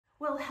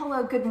Well,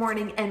 hello, good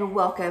morning, and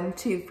welcome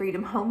to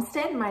Freedom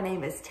Homestead. My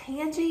name is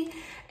Tangie,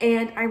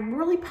 and I'm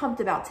really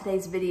pumped about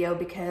today's video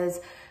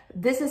because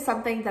this is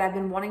something that I've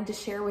been wanting to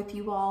share with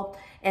you all,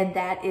 and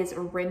that is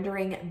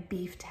rendering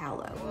beef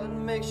tallow. What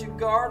makes your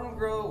garden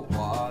grow?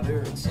 Water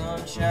and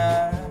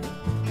sunshine.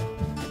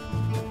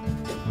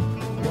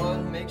 What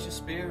makes your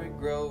spirit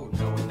grow?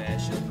 Knowing that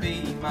should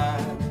be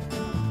mine.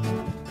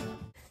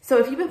 So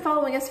if you've been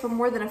following us for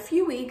more than a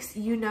few weeks,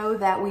 you know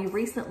that we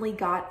recently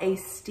got a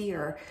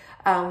steer.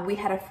 We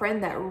had a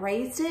friend that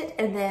raised it,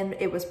 and then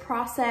it was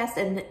processed,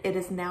 and it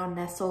is now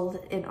nestled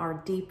in our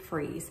deep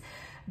freeze.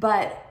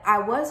 But I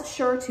was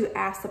sure to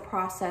ask the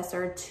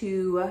processor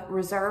to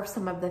reserve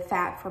some of the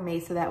fat for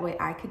me so that way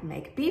I could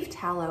make beef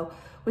tallow,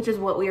 which is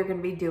what we are going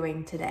to be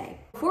doing today.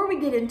 Before we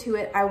get into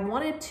it, I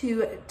wanted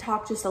to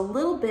talk just a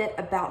little bit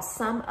about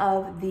some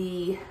of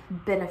the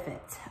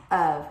benefits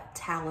of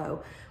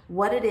tallow,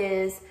 what it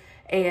is,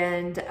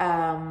 and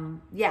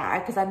yeah,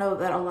 because I know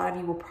that a lot of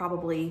you will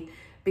probably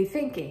be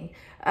thinking,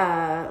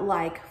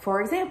 like,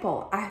 for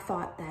example, I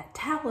thought that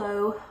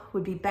tallow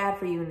would be bad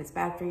for you and it's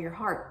bad for your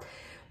heart.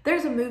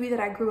 There's a movie that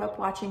I grew up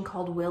watching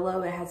called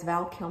Willow. It has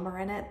Val Kilmer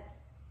in it.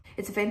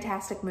 It's a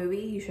fantastic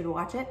movie. You should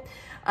watch it.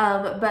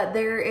 But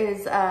there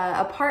is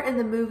a part in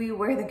the movie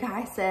where the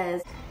guy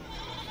says,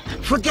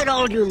 "Forget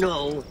all you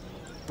know,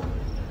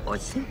 or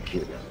think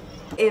you know."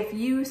 If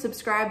you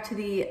subscribe to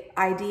the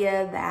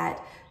idea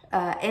that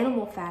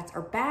animal fats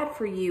are bad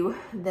for you,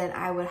 then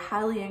I would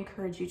highly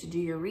encourage you to do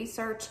your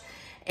research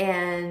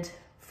and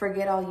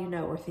forget all you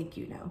know or think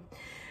you know.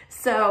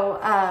 So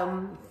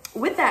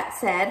with that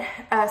said,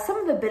 some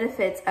of the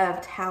benefits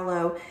of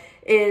tallow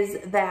is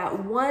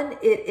that, one,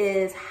 it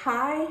is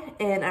high,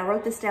 and I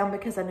wrote this down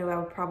because I knew I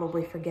would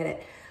probably forget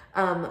it,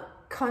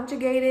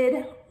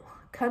 conjugated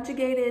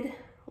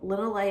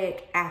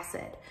linoleic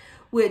acid,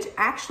 which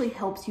actually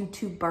helps you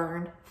to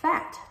burn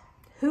fat.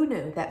 Who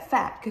knew that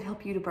fat could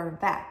help you to burn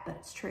fat? But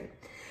it's true.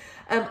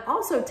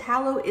 Also,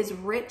 tallow is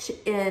rich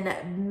in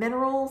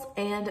minerals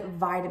and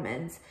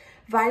vitamins.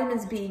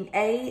 Vitamins being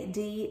A,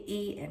 D,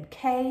 E, and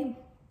K.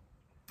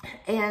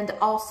 And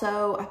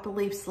also, I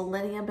believe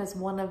selenium is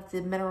one of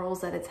the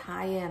minerals that it's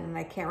high in, and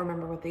I can't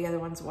remember what the other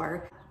ones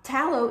were.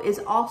 Tallow is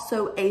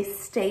also a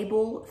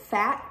stable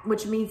fat,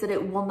 which means that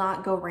it will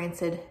not go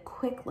rancid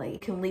quickly. You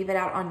can leave it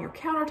out on your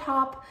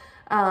countertop,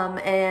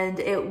 and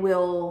it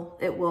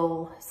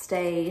will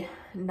stay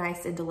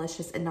nice and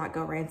delicious and not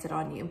go rancid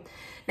on you.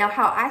 Now,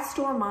 how I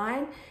store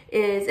mine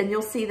is, and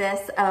you'll see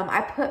this,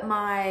 I put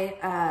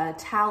my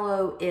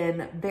tallow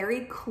in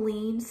very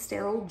clean,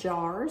 sterile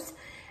jars,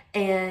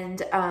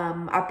 and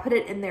I put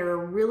it in there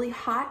really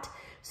hot,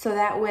 so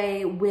that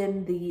way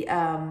when the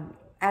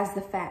as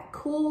the fat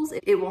cools,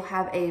 it will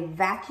have a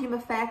vacuum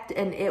effect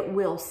and it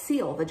will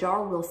seal, the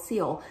jar will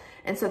seal.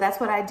 And so that's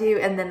what I do,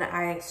 and then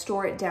I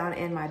store it down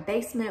in my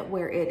basement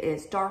where it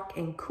is dark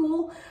and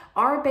cool.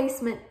 Our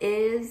basement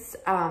is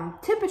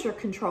temperature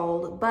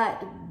controlled,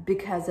 but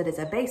because it is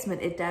a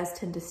basement, it does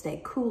tend to stay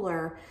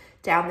cooler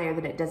down there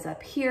than it does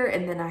up here.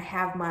 And then I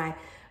have my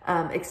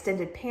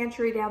extended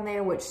pantry down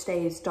there, which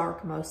stays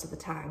dark most of the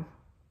time.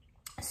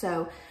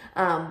 So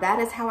that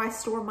is how I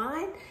store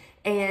mine.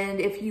 And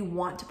if you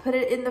want to put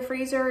it in the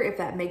freezer, if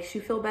that makes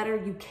you feel better,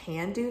 you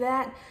can do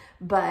that,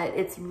 but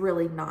it's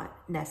really not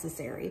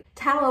necessary.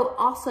 Tallow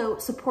also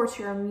supports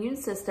your immune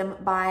system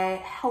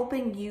by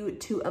helping you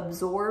to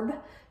absorb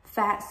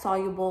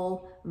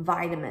fat-soluble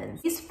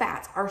vitamins. These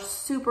fats are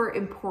super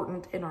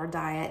important in our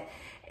diet,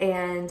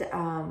 and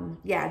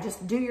yeah,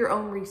 just do your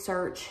own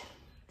research,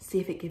 see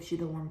if it gives you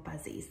the warm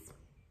fuzzies.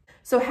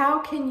 So how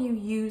can you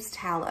use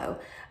tallow?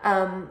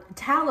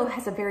 Tallow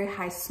has a very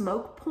high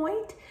smoke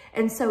point,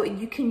 and so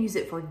you can use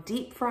it for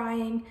deep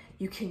frying,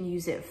 you can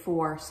use it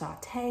for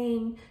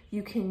sautéing,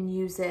 you can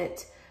use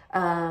it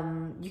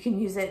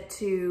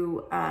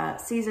to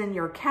season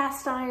your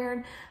cast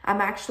iron.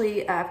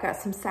 I've got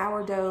some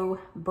sourdough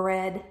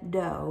bread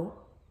dough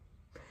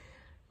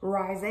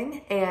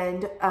rising,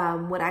 and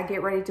when I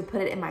get ready to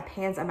put it in my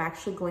pans, I'm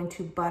actually going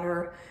to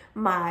butter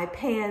my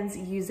pans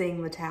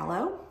using the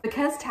tallow.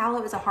 Because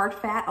tallow is a hard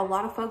fat, a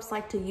lot of folks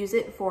like to use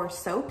it for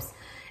soaps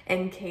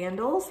and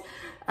candles,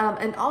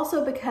 and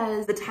also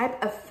because the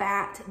type of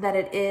fat that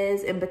it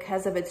is, and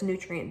because of its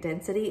nutrient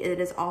density,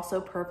 it is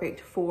also perfect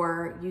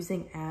for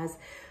using as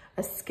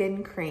a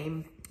skin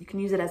cream. You can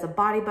use it as a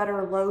body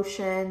butter,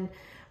 lotion,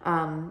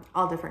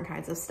 all different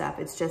kinds of stuff.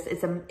 It's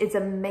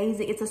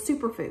amazing. It's a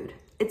superfood.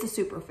 It's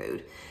a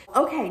superfood.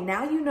 Okay,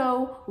 now you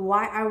know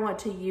why I want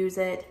to use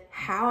it,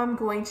 how I'm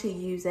going to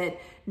use it.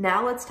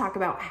 Now let's talk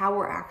about how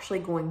we're actually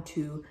going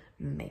to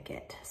make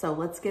it. So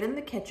let's get in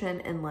the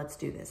kitchen and let's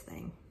do this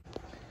thing.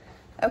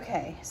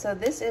 Okay, so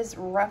this is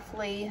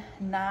roughly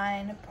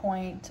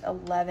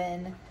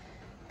 9.11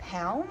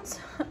 pounds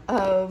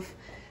of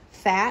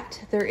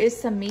fat. There is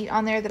some meat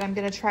on there that I'm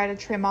gonna try to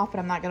trim off, but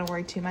I'm not gonna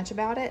worry too much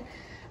about it.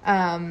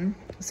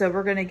 So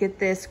we're gonna get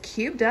this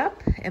cubed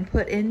up and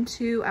put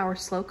into our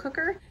slow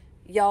cooker.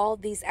 Y'all,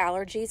 these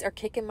allergies are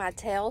kicking my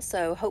tail,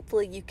 so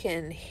hopefully you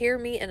can hear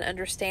me and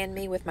understand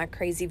me with my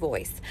crazy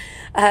voice.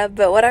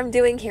 But what I'm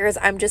doing here is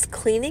I'm just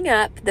cleaning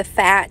up the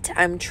fat.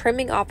 I'm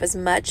trimming off as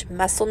much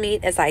muscle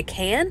meat as I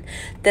can.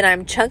 Then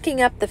I'm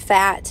chunking up the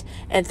fat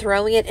and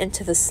throwing it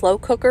into the slow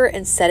cooker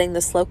and setting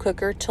the slow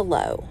cooker to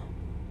low.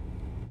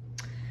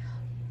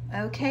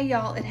 Okay,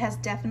 y'all, it has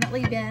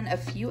definitely been a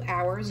few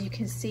hours. You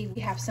can see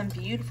we have some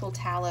beautiful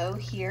tallow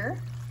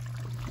here.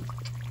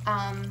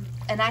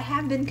 And I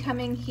have been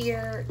coming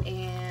here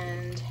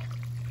and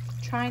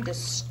trying to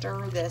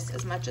stir this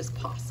as much as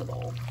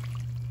possible.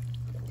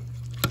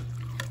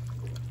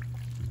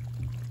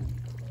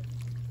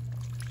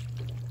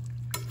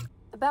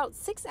 About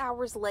 6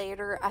 hours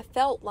later, I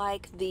felt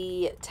like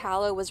the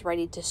tallow was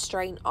ready to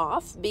strain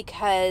off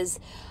because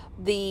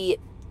the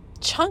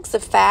chunks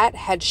of fat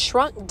had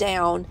shrunk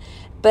down,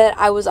 but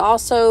I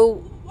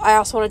also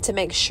wanted to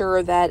make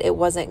sure that it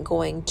wasn't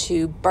going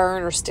to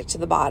burn or stick to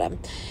the bottom.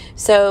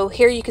 So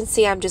here you can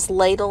see I'm just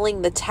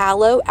ladling the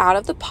tallow out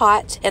of the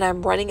pot and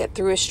I'm running it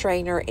through a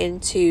strainer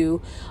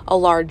into a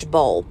large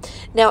bowl.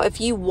 Now,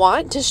 if you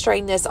want to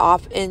strain this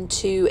off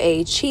into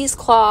a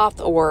cheesecloth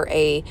or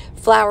a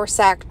flour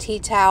sack tea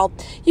towel,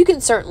 you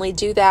can certainly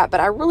do that, but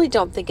I really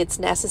don't think it's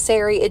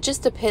necessary. It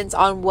just depends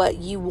on what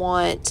you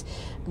want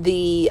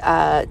the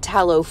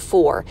tallow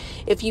for.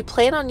 If you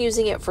plan on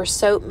using it for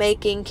soap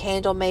making,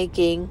 candle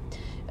making,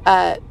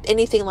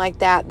 anything like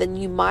that, then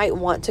you might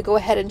want to go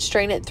ahead and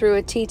strain it through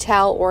a tea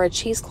towel or a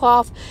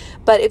cheesecloth.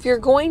 But if you're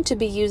going to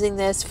be using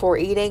this for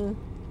eating,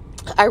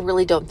 I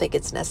really don't think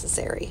it's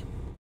necessary.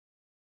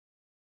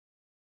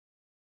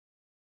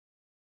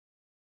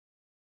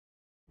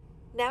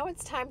 Now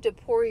it's time to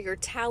pour your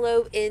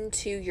tallow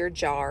into your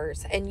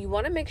jars, and you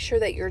want to make sure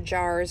that your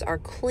jars are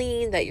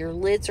clean, that your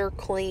lids are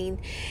clean.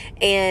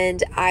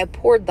 And I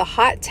poured the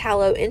hot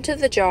tallow into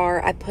the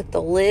jar, I put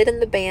the lid and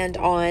the band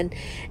on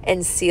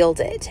and sealed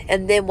it.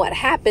 And then what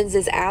happens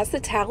is as the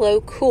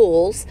tallow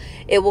cools,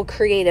 it will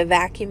create a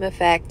vacuum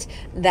effect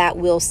that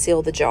will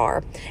seal the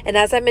jar. And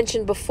as I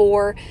mentioned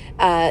before,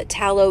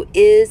 tallow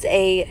is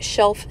a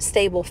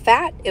shelf-stable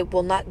fat. It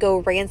will not go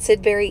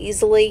rancid very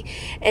easily,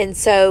 and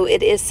so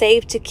it is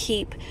safe to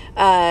keep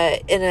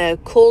in a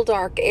cool,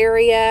 dark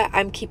area.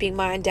 I'm keeping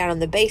mine down in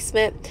the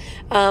basement,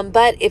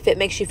 but if it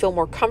makes you feel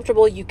more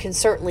comfortable, you can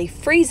certainly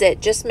freeze it.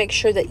 Just make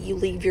sure that you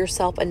leave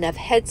yourself enough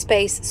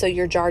headspace so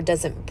your jar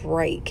doesn't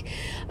break.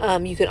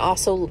 You can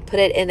also put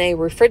it in a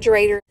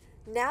refrigerator.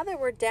 Now that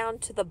we're down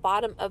to the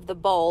bottom of the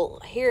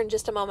bowl, here in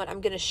just a moment I'm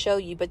going to show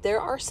you, but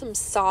there are some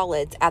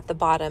solids at the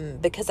bottom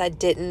because I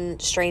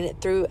didn't strain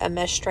it through a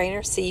mesh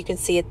strainer, so you can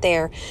see it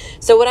there.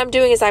 So what I'm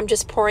doing is I'm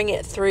just pouring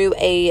it through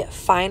a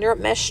finer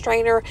mesh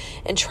strainer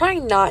and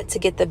trying not to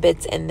get the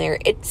bits in there.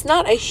 It's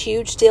not a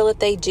huge deal if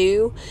they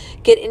do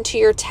get into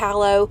your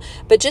tallow,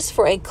 but just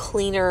for a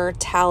cleaner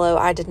tallow,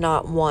 I did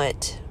not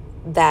want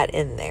that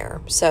in there.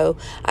 So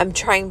I'm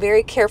trying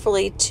very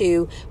carefully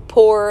to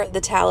pour the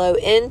tallow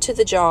into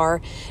the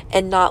jar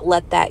and not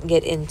let that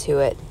get into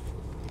it.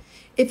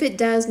 If it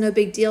does, no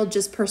big deal,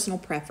 just personal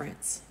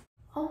preference.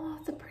 Oh,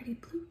 the pretty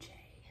blue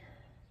jay.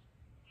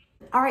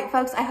 All right,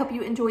 folks, I hope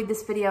you enjoyed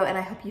this video and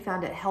I hope you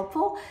found it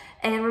helpful.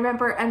 And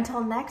remember,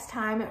 until next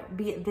time,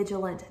 be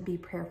vigilant, be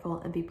prayerful,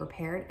 and be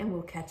prepared, and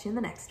we'll catch you in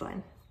the next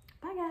one.